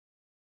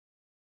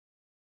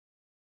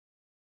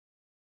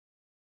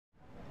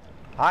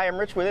Hi, I'm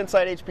Rich with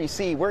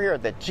insideHPC. We're here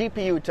at the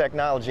GPU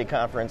Technology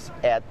Conference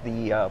at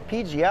the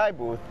PGI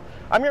booth.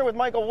 I'm here with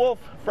Michael Wolfe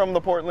from the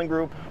Portland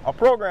Group, a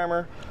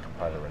programmer.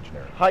 Pilot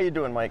engineer. How you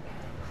doing, Mike?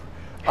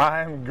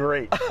 I'm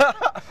great.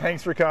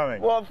 Thanks for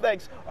coming. Well,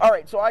 thanks. All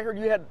right, so I heard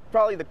you had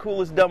probably the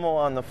coolest demo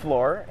on the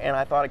floor, and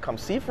I thought I'd come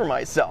see for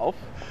myself.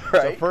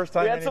 Right? It's the first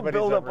time we had some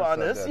build-up on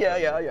this.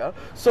 Yeah.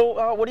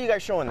 So, what are you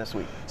guys showing this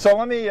week? So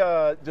let me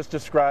just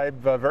describe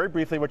very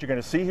briefly what you're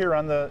going to see here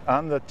on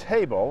the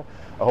table.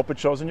 I hope it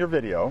shows in your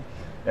video.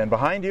 And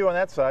behind you on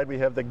that side, we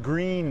have the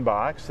green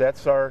box.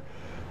 That's our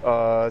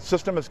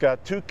system. It's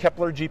got 2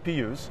 Kepler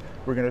GPUs.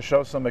 We're going to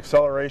show some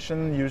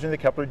acceleration using the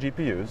Kepler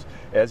GPUs.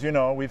 As you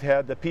know, we've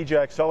had the PGI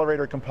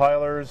accelerator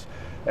compilers,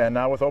 and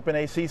now with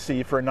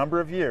OpenACC for a number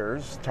of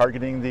years,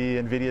 targeting the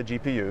Nvidia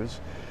GPUs.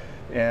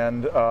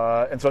 And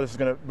so this is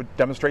going to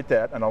demonstrate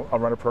that, and I'll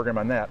run a program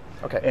on that.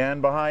 Okay.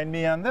 And behind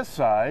me on this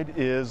side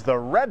is the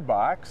red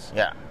box,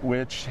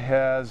 which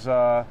has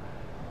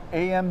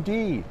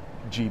AMD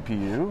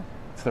GPU.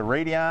 It's the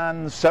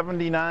Radeon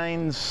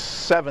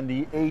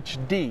 7970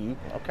 HD.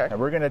 Okay. And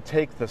we're going to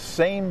take the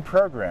same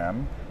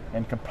program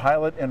and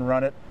compile it and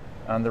run it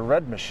on the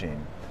red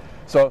machine.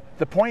 So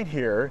the point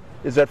here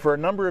is that for a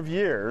number of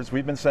years,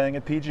 we've been saying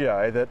at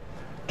PGI that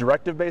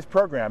directive-based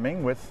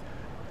programming with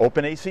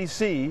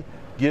OpenACC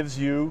gives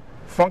you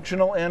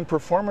functional and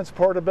performance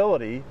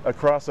portability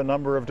across a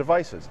number of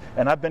devices.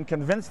 And I've been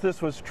convinced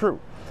this was true,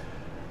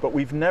 but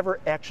we've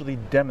never actually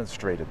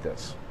demonstrated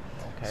this.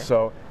 Okay.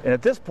 So, and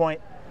at this point,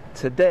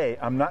 today,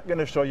 I'm not going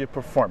to show you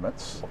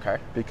performance,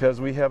 because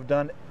we have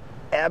done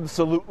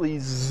absolutely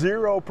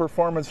zero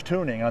performance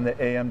tuning on the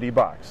AMD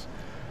box.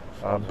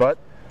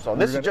 So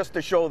this is just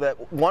to show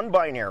that one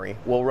binary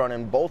will run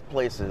in both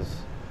places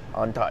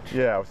untouched.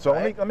 Yeah, so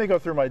let me go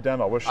through my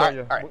demo. We'll show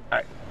you. All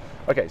right.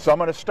 Okay, so I'm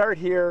going to start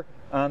here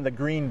on the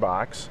green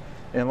box,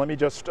 and let me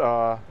just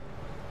show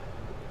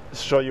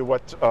you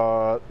what,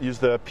 use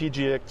the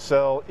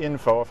PGI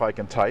info if I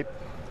can type,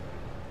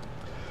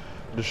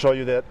 to show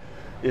you that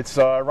it's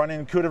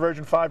running CUDA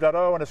version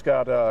 5.0, and it's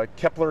got a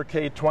Kepler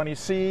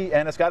K20C,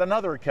 and it's got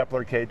another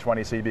Kepler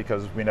K20C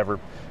because we never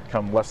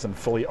come less than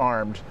fully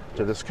armed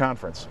to this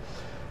conference.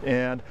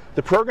 And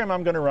the program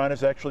I'm going to run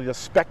is actually the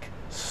spec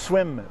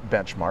swim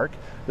benchmark.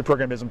 The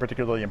program isn't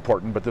particularly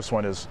important, but this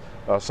one is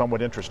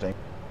somewhat interesting.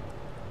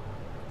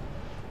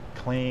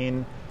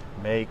 Clean,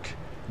 make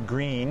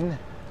green.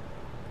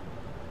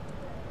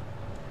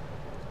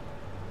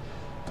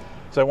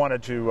 So I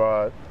wanted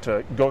to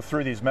go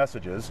through these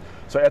messages.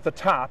 So at the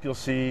top, you'll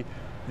see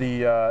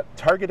the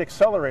target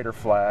accelerator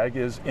flag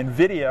is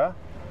Nvidia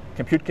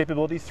Compute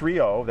Capability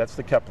 3.0, that's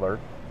the Kepler,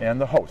 and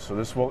the host. So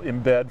this will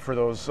embed for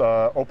those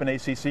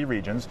OpenACC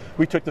regions.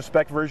 We took the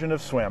spec version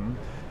of SWIM,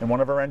 and one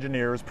of our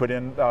engineers put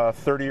in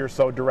 30 or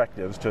so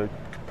directives to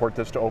port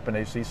this to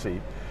OpenACC.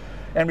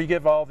 And we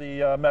give all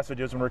the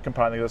messages when we're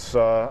compiling this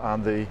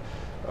on the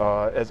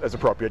as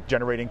appropriate,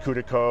 generating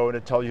CUDA code.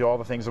 It tells you all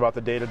the things about the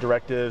data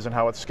directives and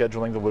how it's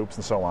scheduling the loops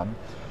and so on.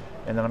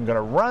 And then I'm going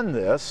to run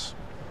this.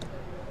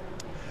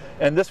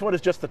 And this one is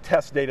just the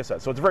test data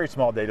set. So it's a very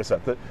small data set.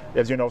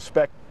 As you know,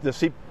 the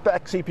spec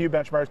CPU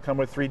benchmarks come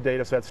with 3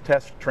 data sets,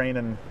 test, train,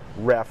 and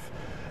ref.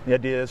 The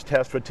idea is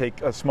test would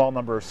take a small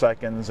number of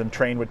seconds, and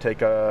train would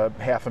take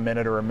half a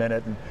minute or a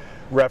minute, and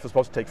ref is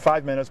supposed to take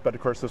 5 minutes, but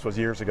of course this was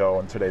years ago,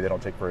 and today they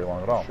don't take very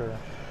long at all. Sure.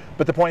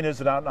 But the point is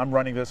that I'm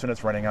running this, and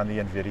it's running on the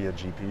Nvidia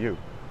GPU.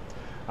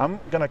 I'm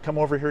going to come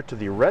over here to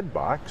the red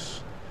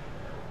box.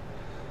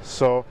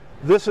 So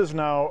this is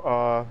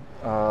now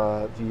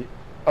the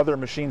other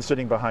machine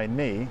sitting behind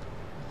me,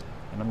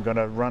 and I'm going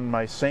to run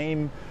my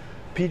same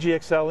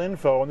PGXL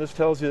info, and this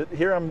tells you that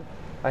here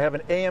I have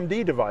an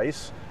AMD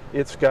device.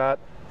 It's got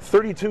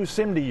 32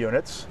 SIMD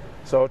units,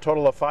 so a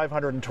total of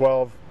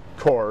 512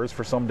 cores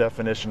for some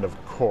definition of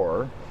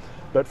core,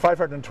 but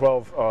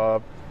 512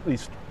 at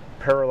least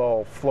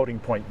parallel floating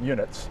point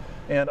units,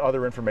 and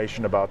other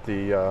information about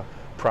the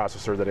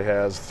processor that it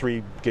has,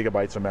 3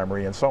 gigabytes of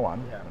memory and so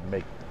on. Yeah.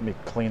 Let me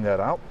clean that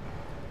out.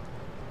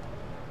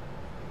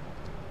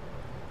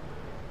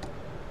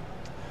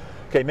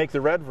 Okay, make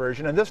the red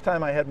version, and this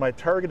time I had my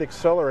target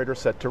accelerator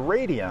set to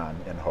Radeon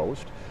in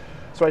host.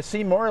 So I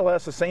see more or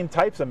less the same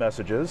types of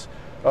messages.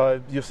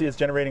 You'll see it's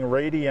generating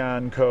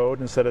Radeon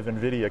code instead of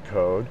Nvidia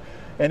code.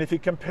 And if you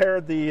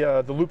compare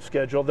the loop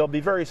schedule, they'll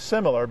be very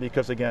similar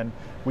because, again,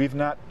 we've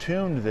not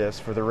tuned this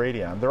for the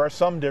Radeon. There are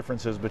some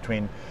differences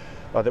between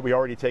that we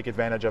already take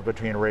advantage of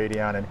between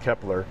Radeon and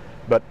Kepler,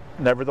 but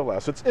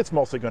nevertheless, it's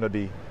mostly going to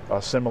be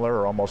similar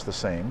or almost the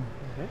same.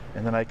 Mm-hmm.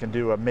 And then I can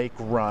do a make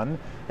run,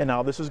 and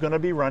now this is going to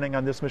be running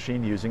on this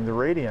machine using the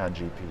Radeon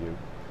GPU.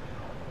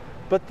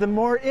 But the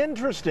more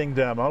interesting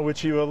demo,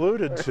 which you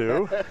alluded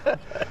to,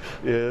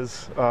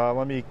 is,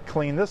 let me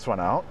clean this one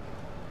out.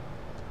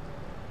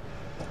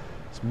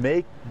 Let's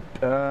make,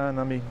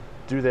 let me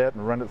do that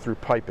and run it through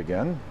pipe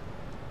again.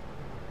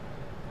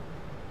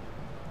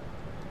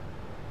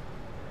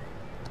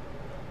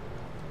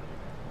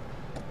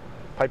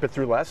 Pipe it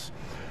through less.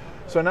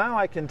 So now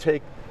I can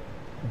take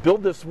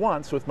build this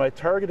once with my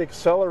target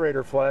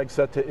accelerator flag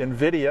set to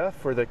Nvidia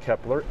for the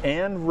Kepler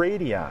and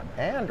Radeon.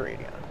 And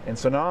Radeon. And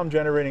so now I'm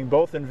generating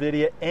both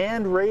Nvidia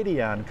and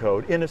Radeon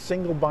code in a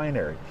single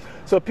binary.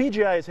 So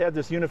PGI has had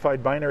this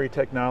unified binary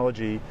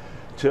technology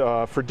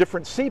for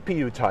different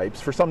CPU types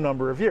for some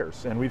number of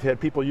years. And we've had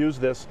people use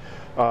this,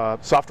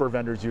 software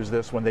vendors use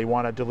this when they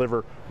want to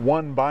deliver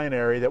one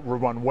binary that will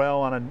run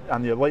well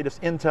on the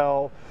latest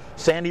Intel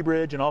Sandy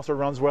Bridge and also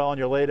runs well on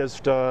your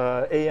latest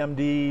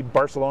AMD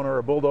Barcelona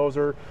or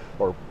Bulldozer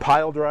or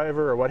Pile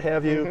Driver or what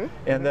have you.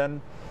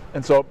 And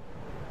so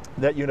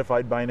that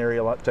unified binary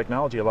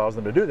technology allows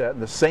them to do that.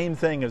 And the same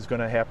thing is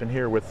going to happen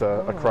here with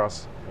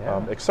across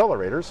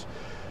accelerators.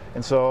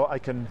 And so I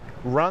can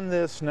run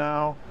this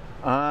now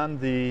on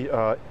the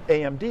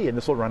AMD, and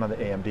this will run on the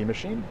AMD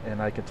machine,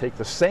 and I can take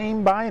the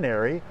same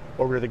binary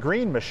over to the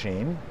green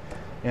machine,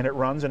 and it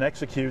runs and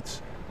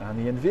executes on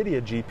the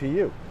Nvidia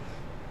GPU.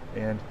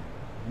 And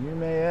you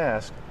may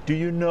ask, do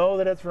you know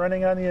that it's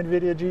running on the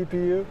Nvidia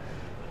GPU?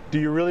 Do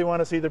you really want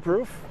to see the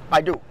proof?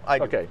 I do.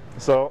 Okay,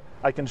 so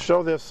I can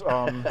show this.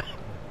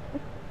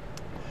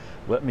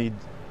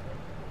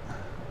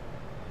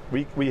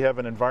 We have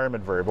an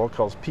environment variable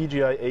called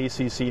PGI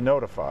ACC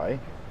notify.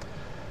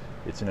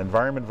 It's an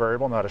environment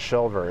variable, not a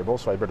shell variable,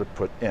 so I better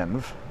put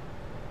env.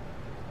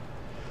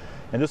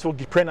 And this will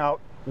print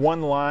out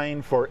one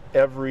line for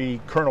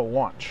every kernel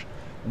launch.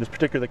 In this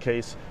particular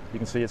case, you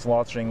can see it's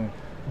launching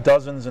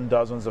dozens and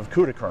dozens of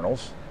CUDA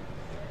kernels.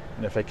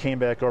 And if I came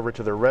back over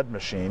to the red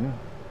machine,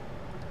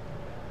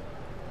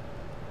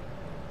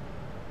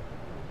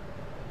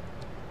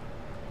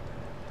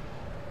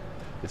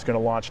 it's going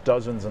to launch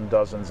dozens and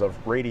dozens of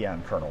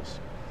Radeon kernels.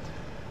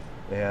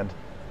 And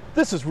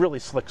this is really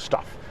slick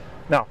stuff.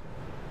 Now,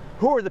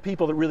 who are the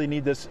people that really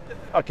need this?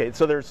 Okay,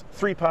 so there's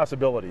three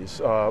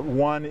possibilities.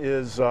 One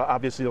is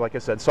obviously, like I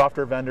said,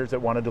 software vendors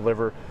that want to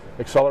deliver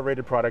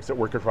accelerated products that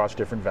work across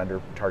different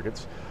vendor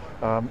targets.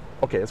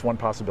 Okay, that's one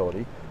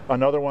possibility.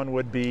 Another one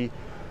would be,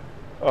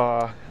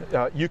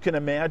 you can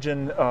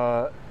imagine,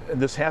 and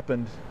this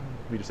happened,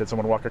 we just had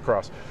someone walk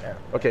across. Yeah.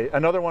 Okay,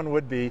 another one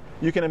would be,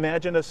 you can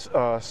imagine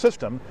a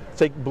system,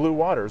 take Blue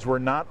Waters, where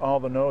not all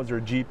the nodes are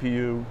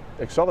GPU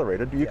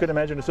accelerated. You could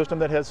imagine a system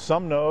that has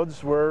some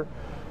nodes where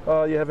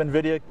you have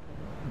Nvidia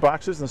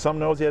boxes and some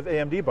nodes you have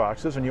AMD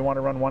boxes, and you want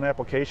to run one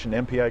application,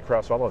 MPI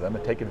across all of them,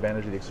 and take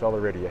advantage of the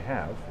accelerator you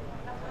have.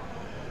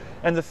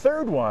 And the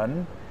third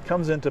one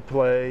comes into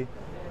play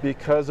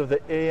because of the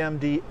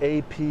AMD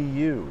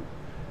APU.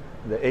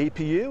 The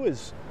APU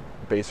is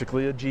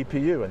basically a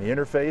GPU, and the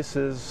interface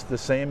is the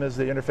same as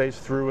the interface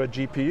through a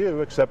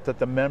GPU, except that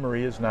the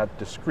memory is not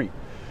discrete.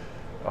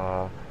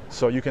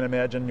 So you can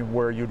imagine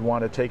where you'd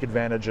want to take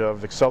advantage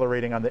of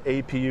accelerating on the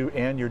APU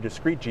and your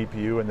discrete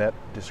GPU, and that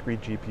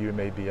discrete GPU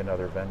may be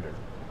another vendor.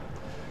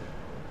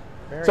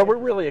 So we're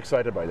really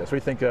excited by this. We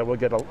think we'll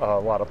get a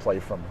lot of play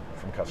from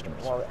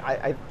customers. Well,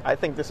 I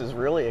think this is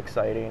really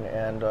exciting,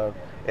 and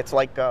it's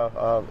like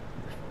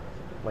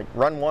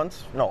run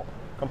once, no,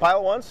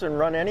 compile once and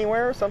run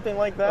anywhere, something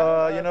like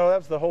that? You know,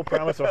 that's the whole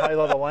promise of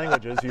high-level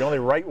languages. You only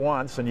write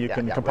once, and you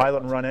can compile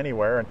it and run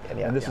anywhere,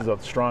 and this is a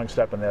strong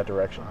step in that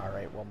direction. All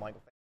right, well,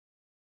 Michael.